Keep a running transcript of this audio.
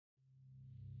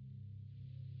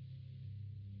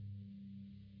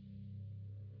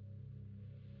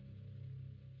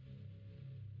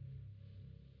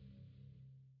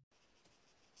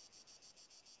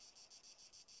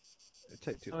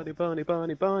take too Bunny, long. bunny,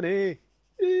 bunny, bunny.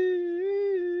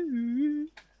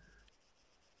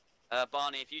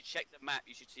 Barney, if you check the map,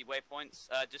 you should see waypoints.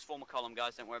 Just form a column,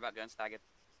 guys. Don't worry about going staggered.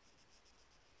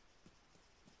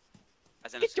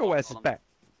 As in a Get your squad asses column. back.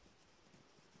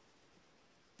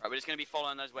 Right, we're just going to be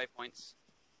following those waypoints.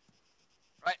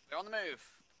 Right, we're on the move.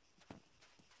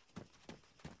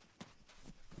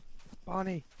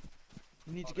 Barney,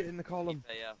 you need to get in the column.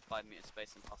 Keep a 5 meter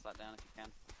space and pass that down if you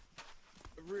can.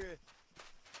 Rear.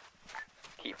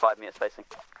 Keep 5 meter spacing.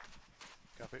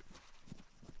 Copy.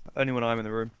 Only when I'm in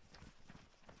the room.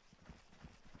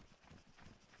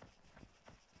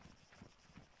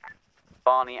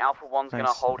 Barney, Alpha 1's going to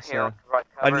Thanks, hold here on the right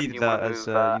cover. I and needed you that wanna as, move,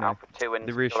 you know, Alpha 2 into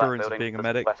the that reassurance of building being a to the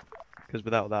medic. west. Because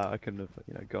without that, I couldn't have,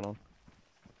 you know, gone on.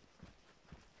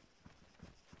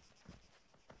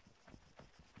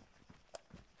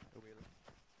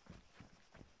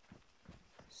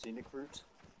 Scenic route.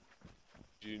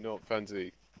 Do you not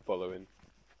fancy following?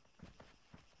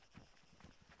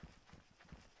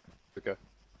 Okay.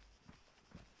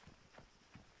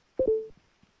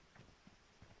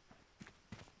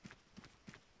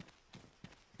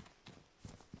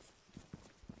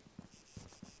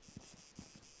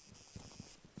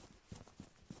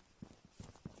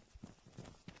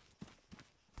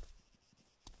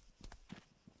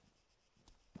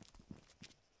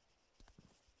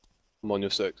 I'm on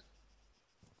your 6.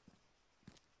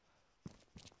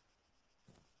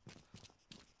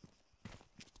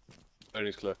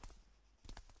 Only's clear.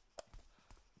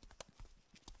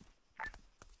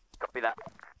 Copy that.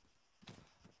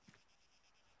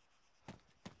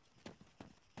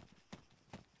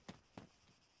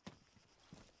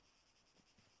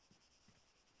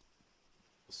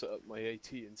 I'll set up my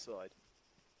AT inside.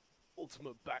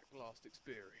 Ultimate backblast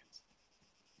experience.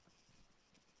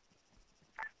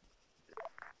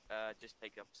 Just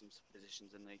take up some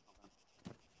positions in the compound.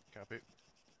 Copy.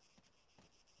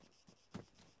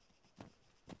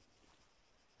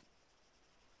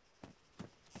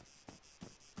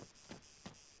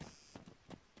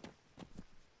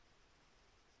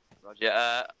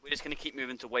 Roger. We're just going to keep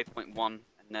moving to waypoint 1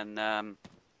 and then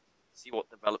see what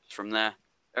develops from there.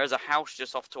 There is a house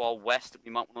just off to our west that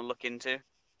we might want to look into.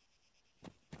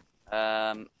 We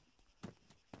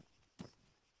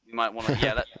might want to,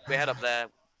 yeah, we head up there.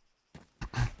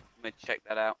 I'm going to check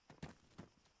that out.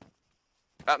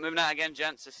 Right, moving out again,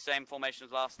 gents. It's the same formation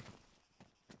as last.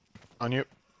 On you.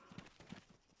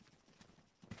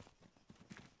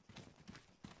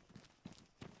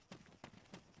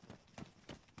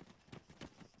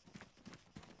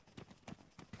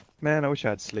 Man, I wish I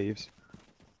had sleeves.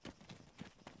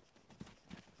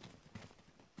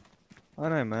 I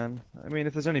know, man. I mean,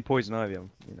 if there's only poison ivy, I'm,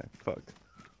 you know, fucked.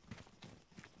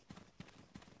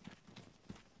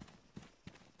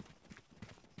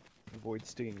 Avoid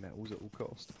stinging nettles at all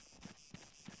cost.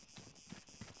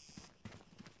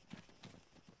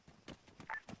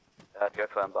 Go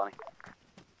firm, Barney.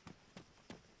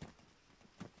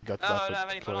 Got No, that I don't have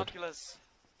any deployed. binoculars.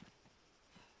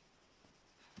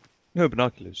 No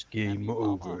binoculars. Game Happy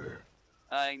over.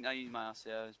 I use my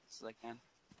RCO as best as I can.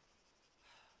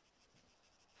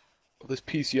 Well, this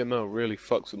PCML really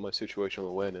fucks with my situational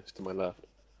awareness to my left.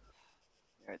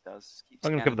 Yeah, it does. Keep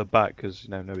I'm gonna cover scanning. the back because, you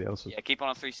know, nobody else is. Yeah, keep on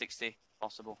a 360,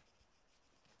 possible.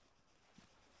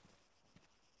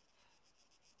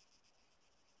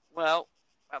 Well,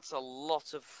 that's a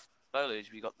lot of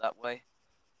foliage we got that way.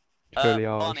 Foliage.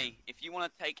 Barney, if you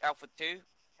want to take Alpha 2,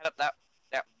 head up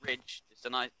that ridge, just a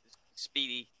nice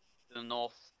speedy to the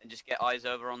north, and just get eyes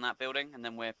over on that building, and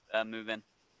then we're moving.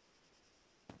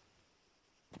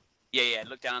 Yeah,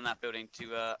 look down on that building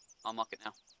to, I'll mark it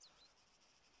now.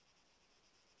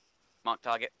 Mark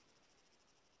target.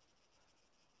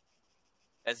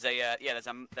 There's a,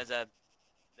 there's a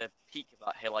the peak of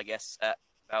that hill, I guess, at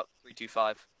about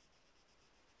 325.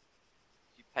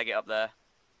 You peg it up there.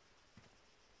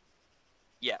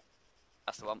 Yeah,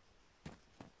 that's the one.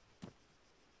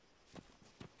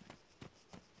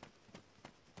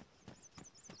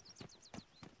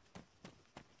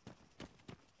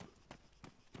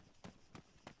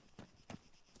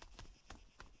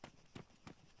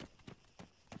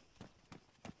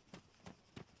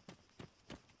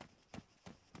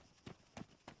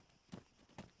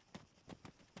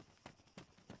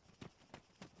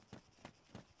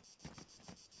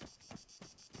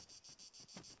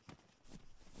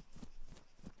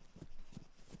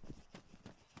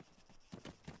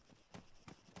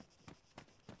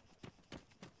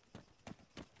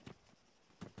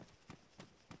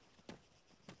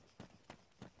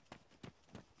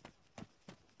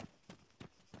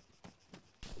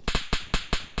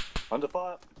 Under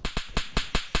fire.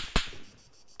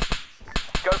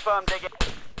 Go firm, dig it.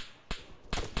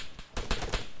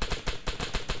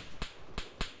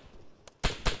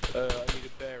 I need a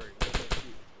bearing. What am I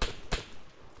shooting?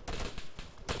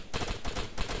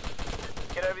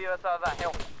 Get over the other side of that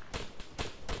hill.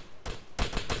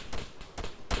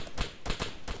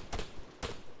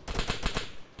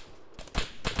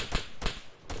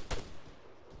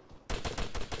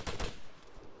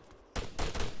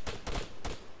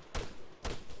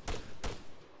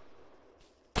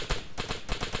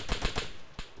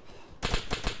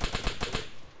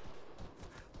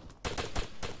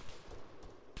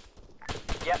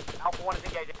 Yep, Alpha 1 is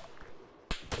engaging.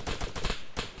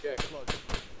 Yeah, close.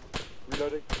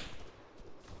 Reloading.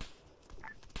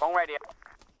 Wrong radio.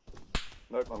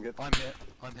 Nope, I'm good. I'm hit.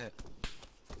 I'm hit.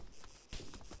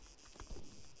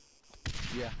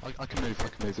 Yeah, I can move. I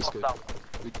can move. It's good. Hostile.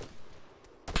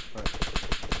 Right.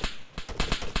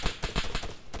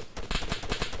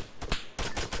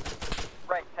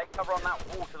 Ray, take cover on that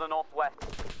wall to the northwest.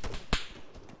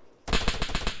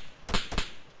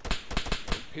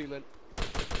 Peeling.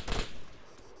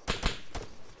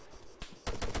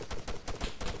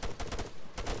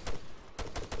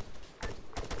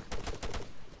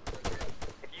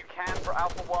 If you can, for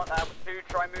Alpha 1, Alpha 2,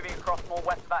 try moving across more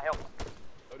west of that hill.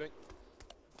 Loading.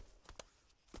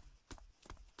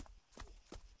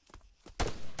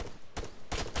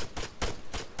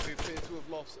 We appear to have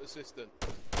lost assistant.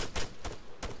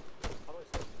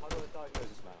 How do I diagnose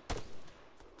this man?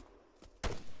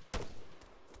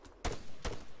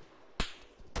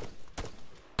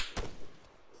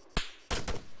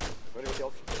 I've only got the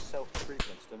option for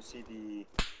self-treatment, so don't see the...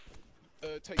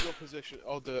 Take your position.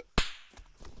 I'll do it.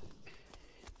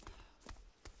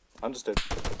 Understood.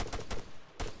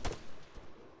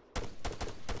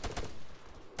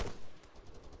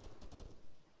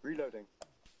 Reloading.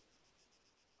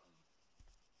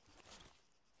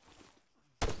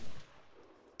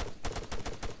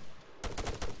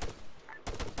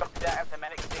 Copy that, if the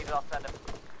medic's needed, I'll send him.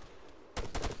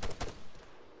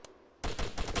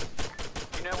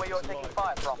 Do you know where you're He's taking alive.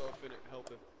 fire from? Go off in it, help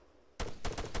him.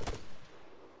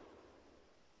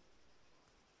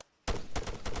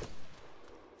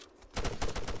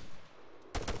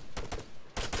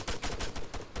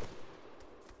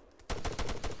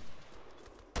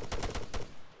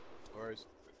 No worries.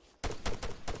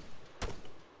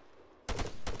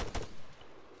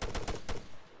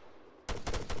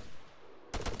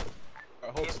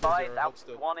 Hold Be still, advised, Zero, hold Alpha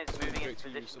still. 1 is As soon as moving we into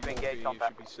get to use position some to more engage B,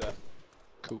 combat. you should be set.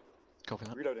 Cool. Copy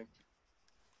that. Reloading.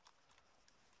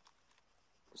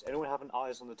 Does anyone have an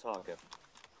eyes on the target?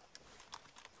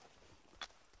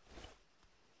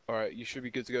 Alright, you should be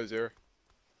good to go, Zero.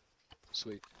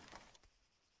 Sweet.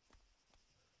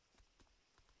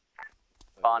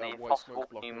 Barney, That if white possible, smoke's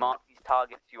can you blocking mark these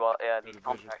targets you are, these vision.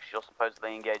 contacts you're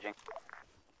supposedly engaging?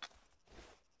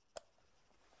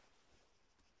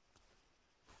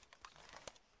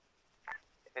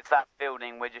 If it's that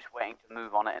building, we're just waiting to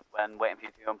move on it and waiting for you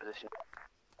to be on position.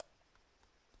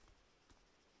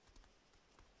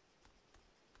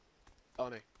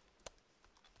 Barney.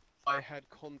 I had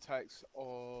contacts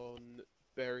on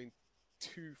bearing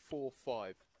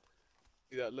 245.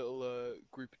 See that little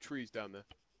group of trees down there?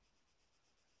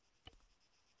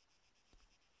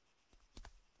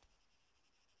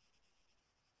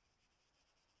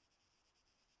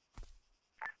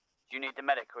 Do you need the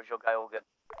medic or is your guy all good?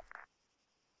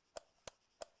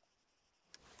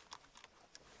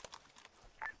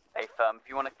 Hey, firm, if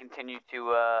you want to continue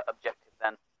to objective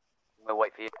then, we'll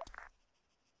wait for you.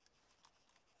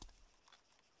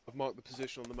 I've marked the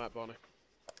position on the map, Barney.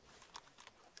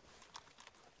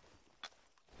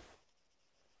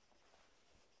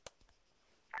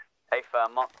 Hey,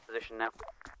 firm, mark the position now.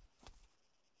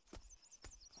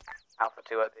 Alpha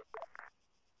 2 OP.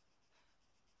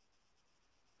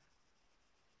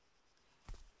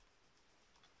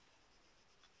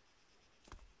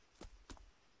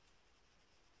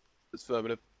 It's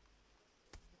affirmative.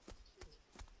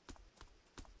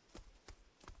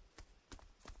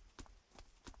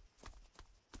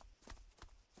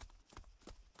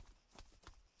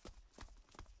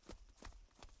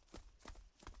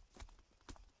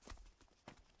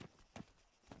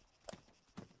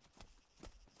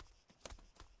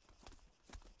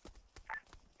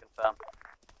 Confirm.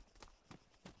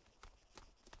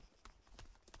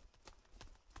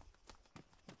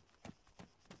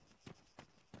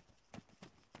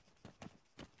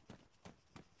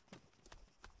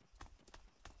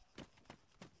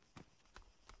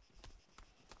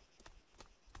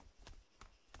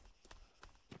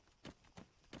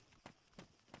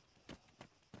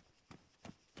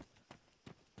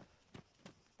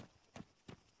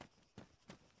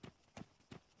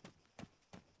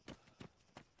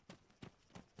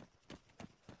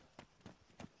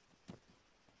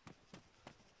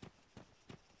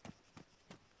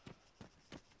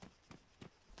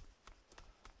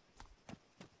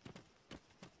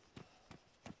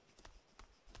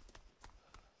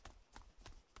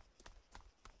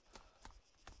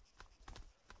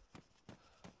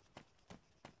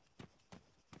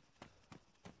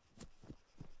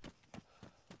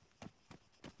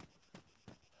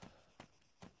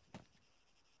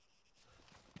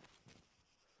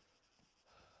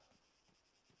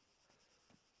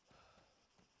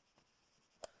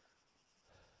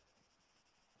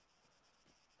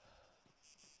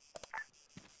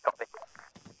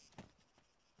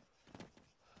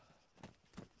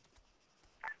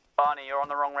 Barney, you're on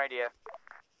the wrong radio.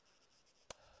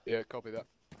 Yeah, copy that.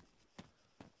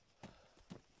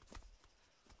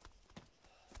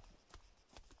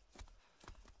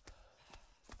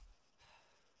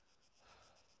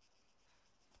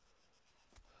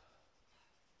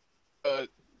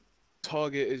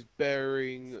 Target is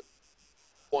bearing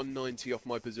 190 off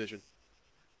my position.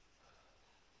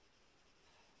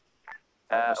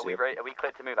 Are we ready? Are we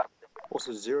clear to move up?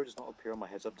 Also, 0 does not appear on my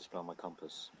heads-up display on my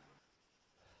compass.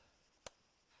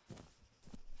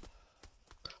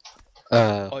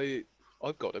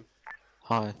 I've got him.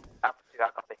 Hi. Alpha 2, I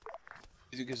copy.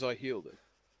 Is it because I healed him?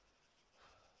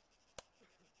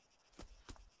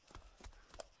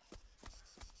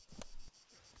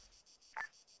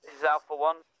 This is Alpha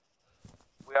 1.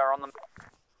 We are on the...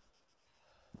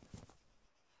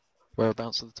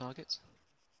 Whereabouts are the targets?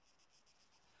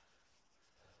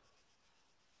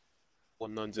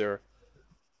 190.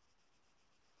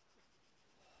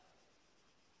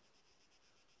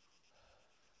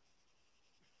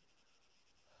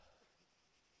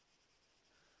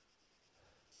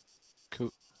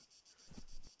 Cool.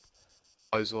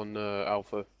 Eyes on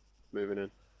Alpha, moving in.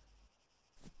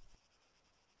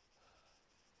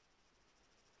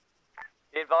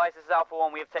 Be advised, this is Alpha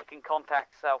 1. We have taken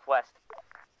contact southwest.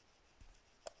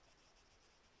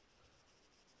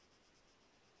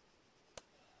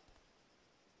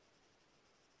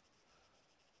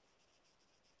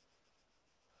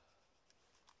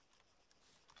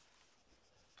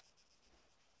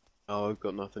 Oh, I've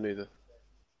got nothing either.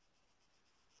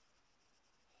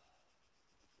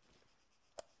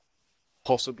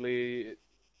 Possibly...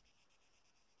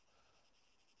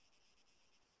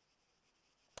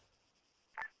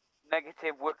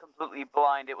 Negative, we're completely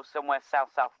blind. It was somewhere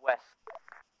south-southwest.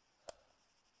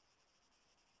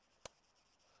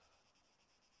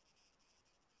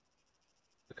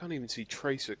 I can't even see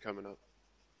Tracer coming up.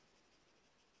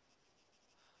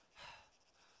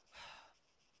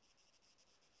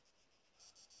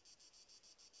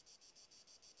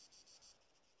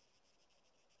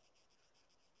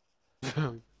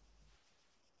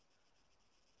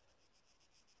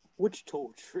 Which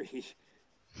tall tree?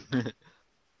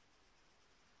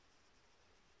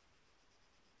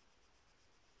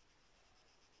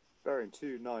 Bearing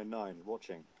 299,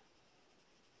 watching.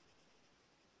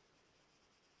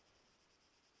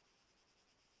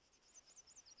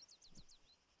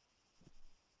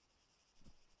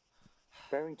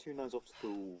 Bearing 29's off to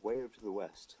the way over to the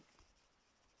west.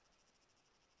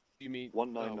 You mean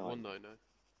 199. 199.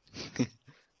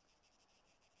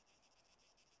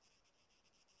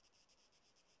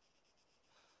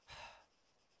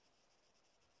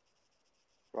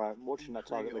 Right, I'm watching that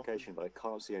target Bring it location, but I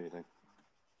can't see anything.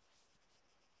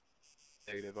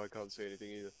 Negative, I can't see anything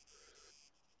either.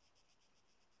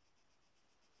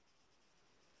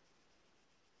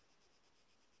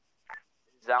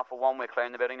 This is Alpha 1. We're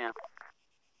clearing the building now.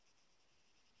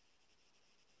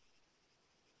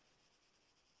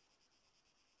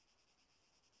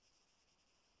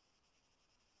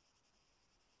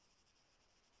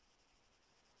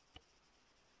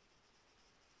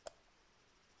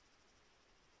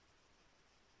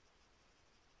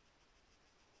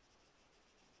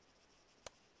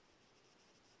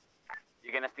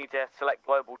 You're going to need to select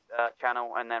global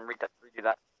channel and then redo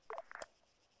that.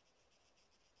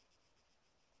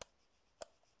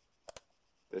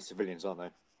 They're civilians, aren't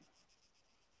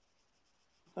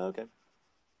they? Okay.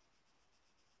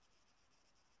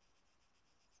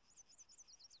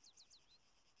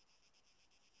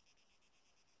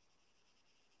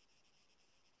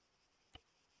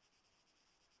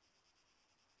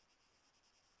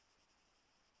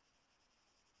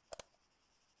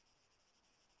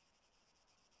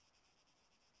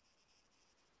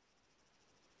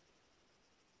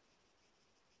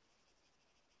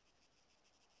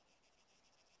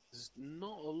 There's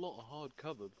not a lot of hard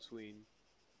cover between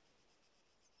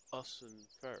us and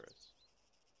Ferris.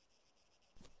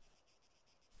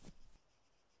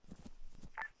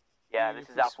 Yeah, I mean, this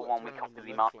if is Alpha swept 1. We around copy the the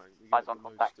left mark. flank, we Eyes get on the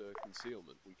contact. most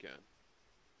concealment we can.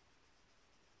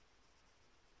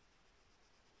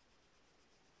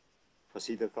 I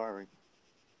see they're firing.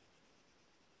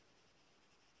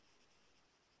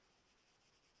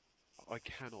 I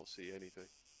cannot see anything.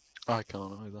 I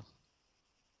can't either.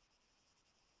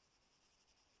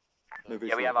 No Yeah, we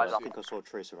visual, have but eyes I on. think I saw a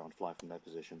tracer around fly from their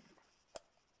position.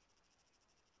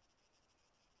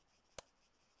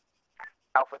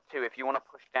 Alpha 2, if you want to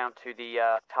push down to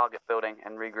the target building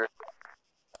and regroup.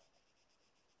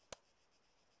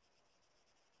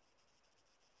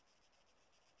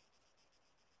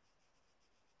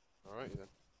 Alright then.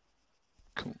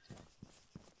 Cool.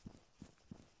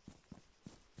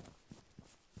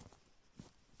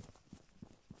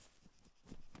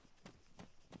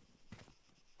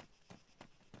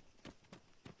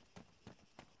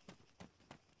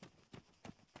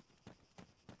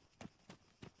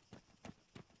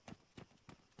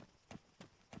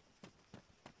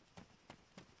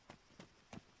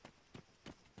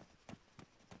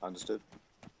 Understood.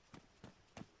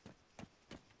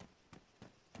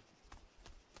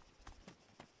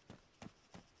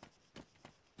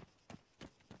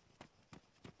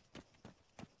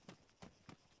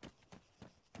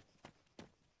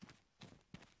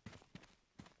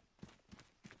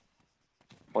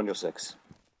 On your 6.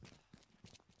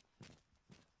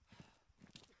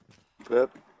 Clear.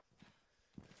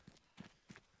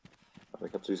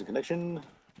 Wake up to losing connection.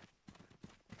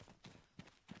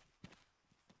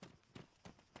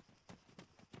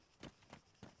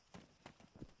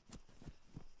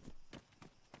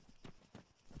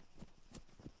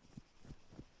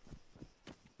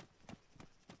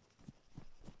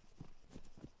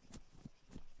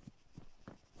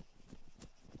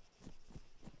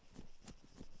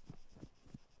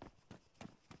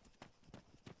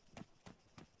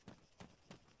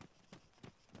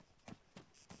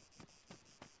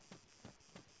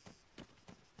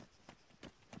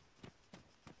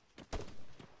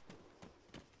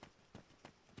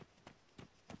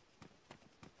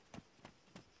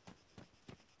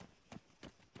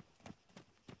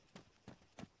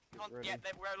 Yeah,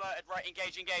 we're alerted. Right,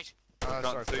 engage, engage. Sorry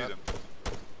Can't for see that. them.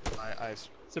 I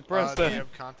Suppress do you them.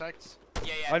 have contacts?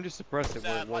 Yeah, yeah. I'm just suppressed it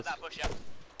where it Light was. that bush up.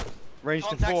 Range to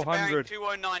Contacts are bearing 400.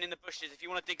 209 in the bushes. If you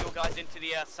want to dig your guys into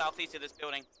the southeast of this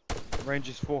building. Range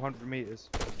is 400 meters.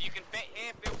 If you can fit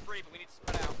here, feel free, but we need to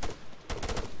spread out.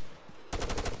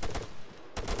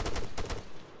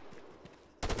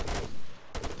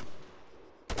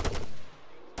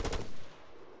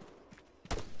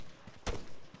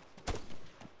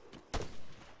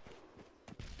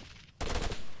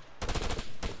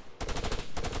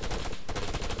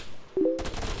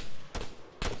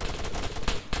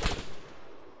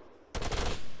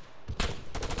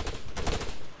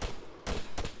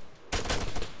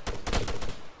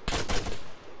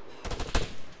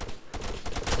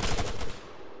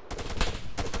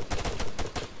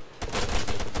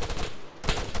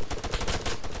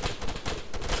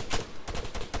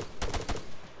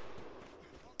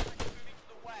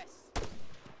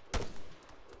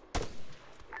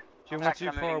 We're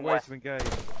too far away to engage.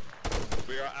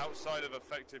 We are outside of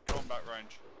effective combat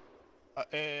range.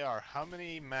 AAR, how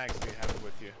many mags do you have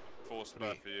with you? 4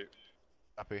 spare for you.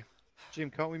 Copy.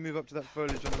 Jim, can't we move up to that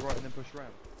foliage on the right and then push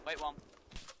around? Wait one.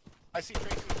 I see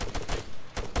traces.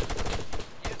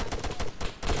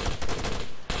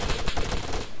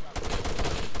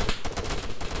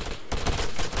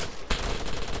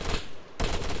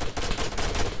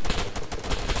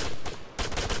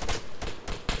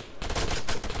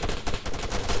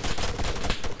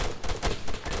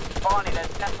 Barney, there's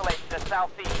desolation to the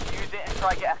southeast. Use it and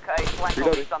try to get a flank on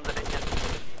Reloading. the sun division.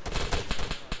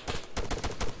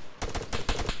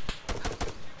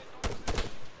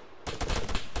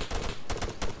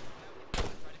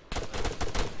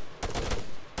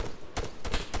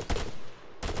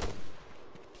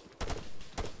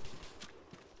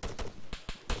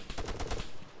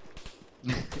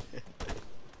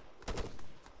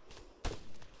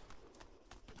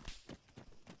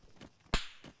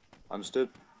 Understood.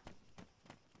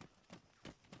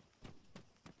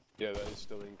 Yeah, that is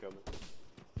still incoming.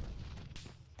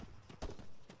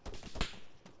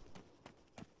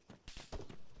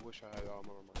 Wish I had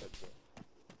armor on my headset.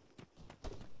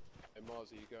 Hey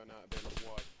Marza, you going out a bit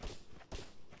wide?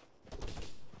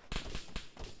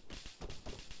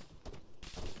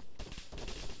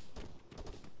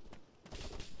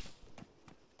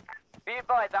 Be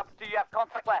advised, up to you have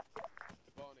contact left.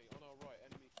 Barney, on our right,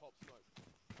 enemy pop smoke.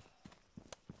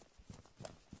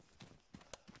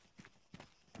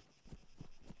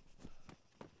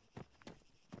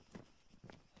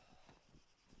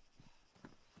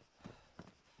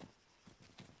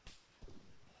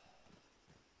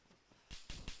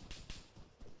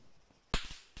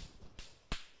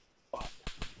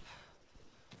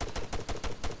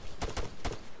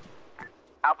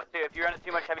 Alpha 2, if you're under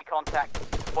too much heavy contact,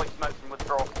 point smokes and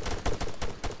withdraw.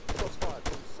 Shots fired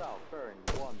from south, bearing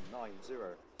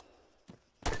 190.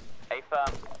 A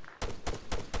firm.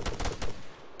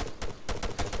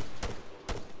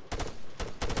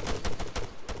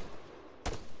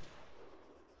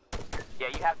 Yeah,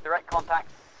 you have direct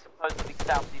contacts, supposedly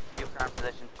southeast of your current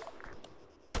position.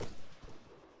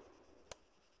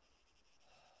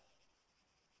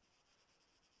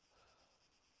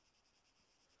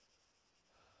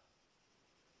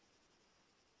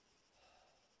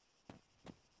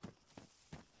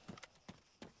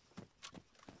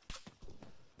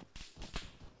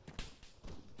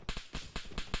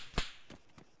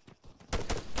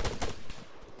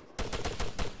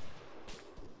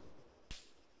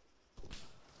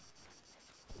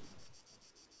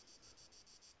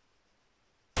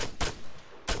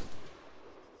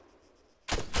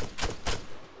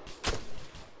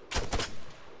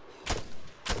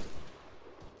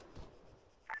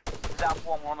 South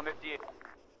 1, we're on the move to you.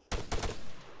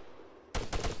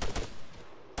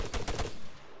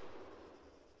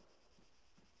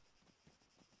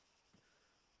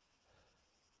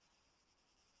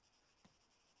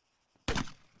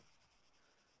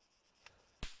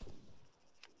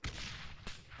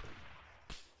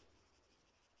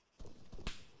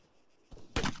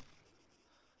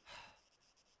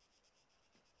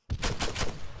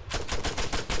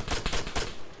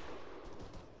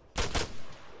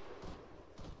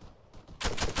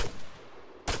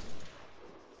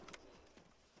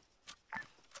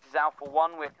 This is Alpha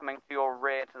 1, we're coming to your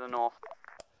rear to the north.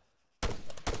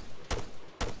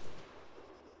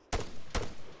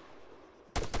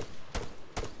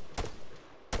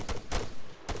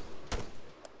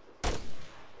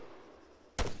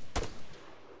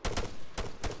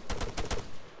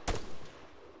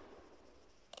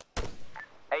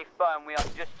 A firm, we are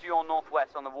just to your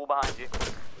northwest on the wall behind you.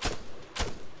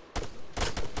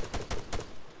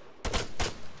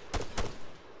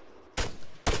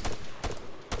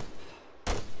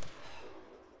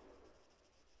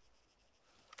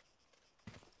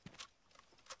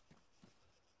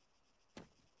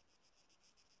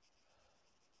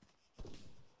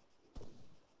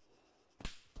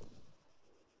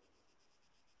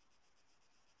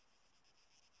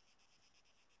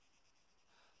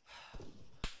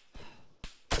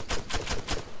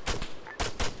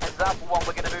 Alpha 1,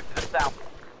 we're going to move to the south.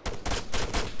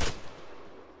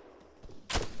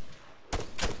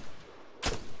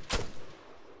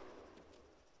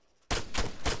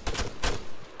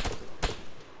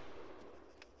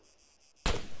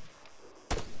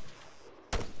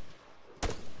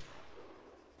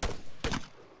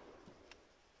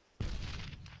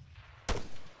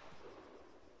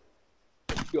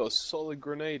 You got a solid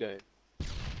grenade aim.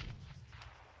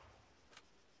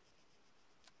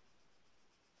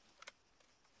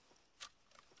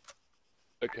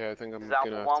 Okay, I think I'm going to have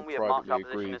to privately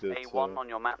agree that on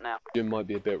your map now. Jim might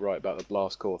be a bit right about the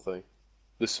blast core thing.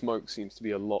 The smoke seems to be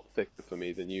a lot thicker for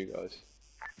me than you guys.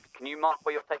 Can you mark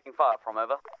where you're taking fire from,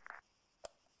 over?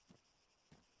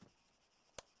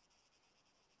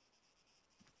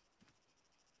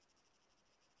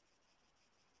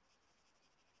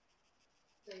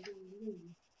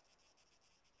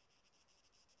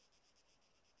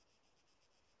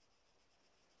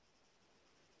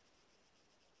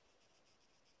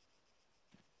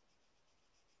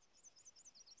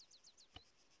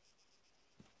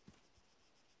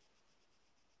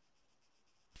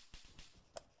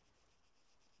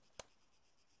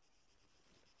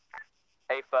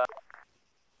 A firm.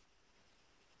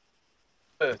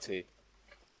 30.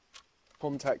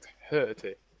 Contact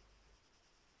 30.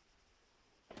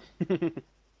 No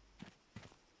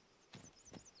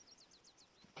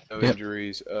Yep.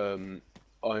 injuries. I'm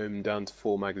down to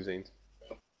 4 magazines.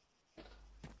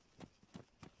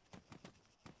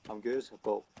 I'm good. I've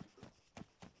got.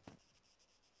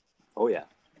 Oh yeah.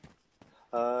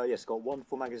 Yes, got 1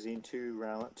 full magazine, 2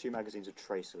 magazines of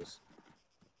tracers.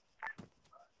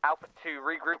 Alpha 2,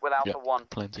 regroup with Alpha Yep, 1.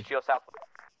 plenty. To your south.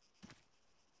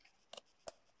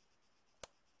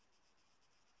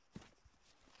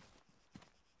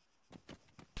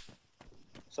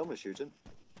 Someone's shooting.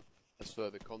 That's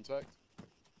further contact.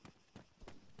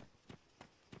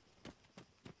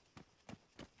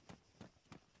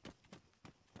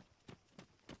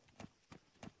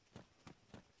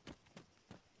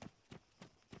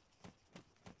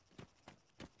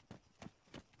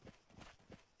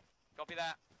 Copy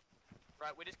that.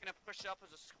 Right, we're just going to push up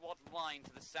as a squad line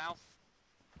to the south.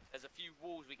 There's a few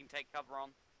walls we can take cover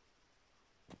on.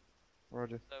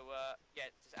 Roger. So, yeah,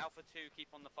 it's Alpha 2, keep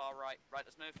on the far right. Right,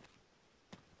 let's move.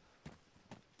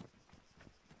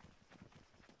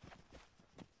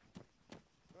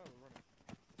 Oh, we're running.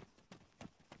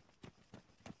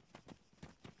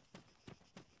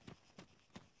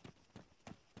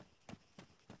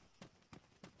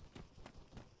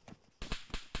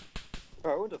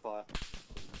 Alright, we're under fire.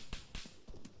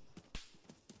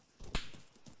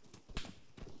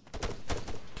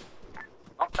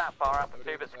 Not that far, Alpha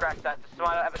 2, but scratch that. Just so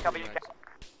I don't have a cover you can.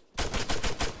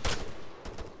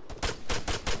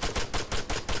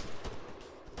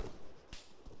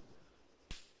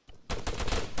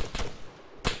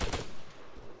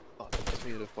 Oh, that's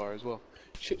me to fire as well.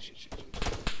 Shit.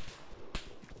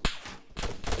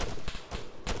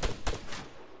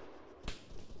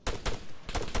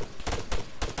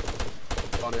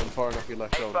 I'm firing up your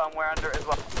left Hey, shoulder. firm, we're under it as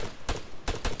well.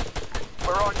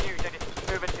 We're on you, so just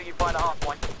move until you find a hard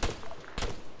point.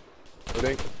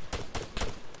 Loading.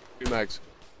 2 mags.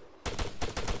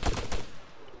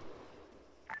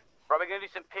 Right, we're gonna do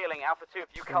some peeling. Alpha 2, if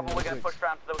you cover, we're gonna push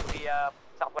around to the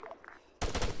southwest.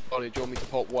 Barney, do you want me to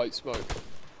pop white smoke?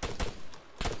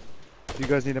 Do you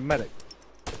guys need a medic?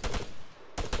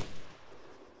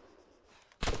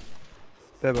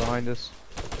 They're behind us.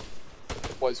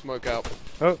 White smoke out.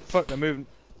 Oh, fuck, they're moving.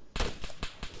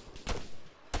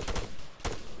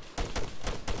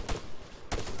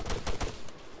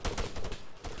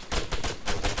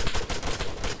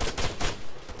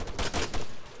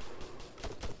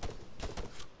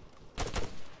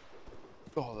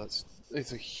 Oh,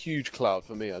 it's a huge cloud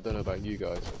for me. I don't know about you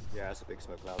guys. Yeah, it's a big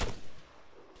smoke cloud.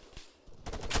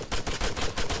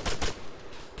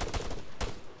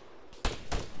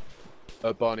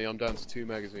 Barney, I'm down to 2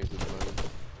 magazines at the moment.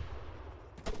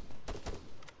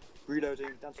 Reloading,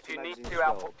 down to If 2 you need magazines two as well.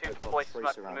 Alpha 2 I've got boys a smoke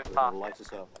tracer to round move that past. will light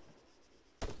us up.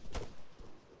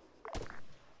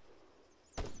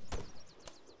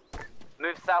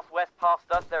 Move southwest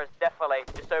past us. There is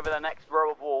defilade just over the next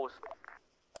row of walls.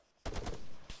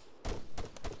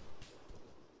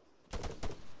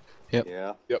 Yep.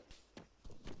 Yeah. Yep.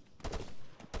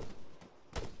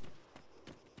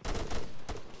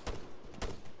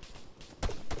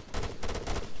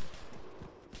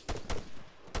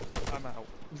 I'm out.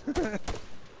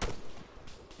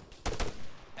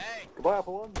 Hey! Goodbye,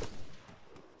 Alpha 1.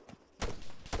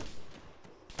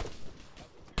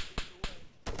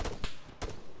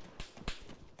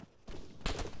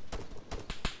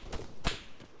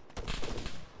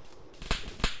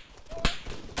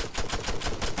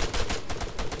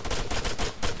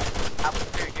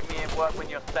 Alpha 2, give me a work when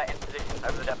you're set in position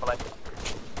over the defilade.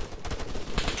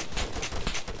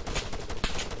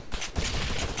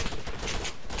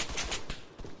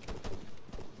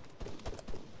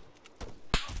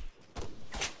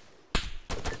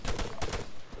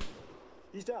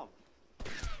 He's down.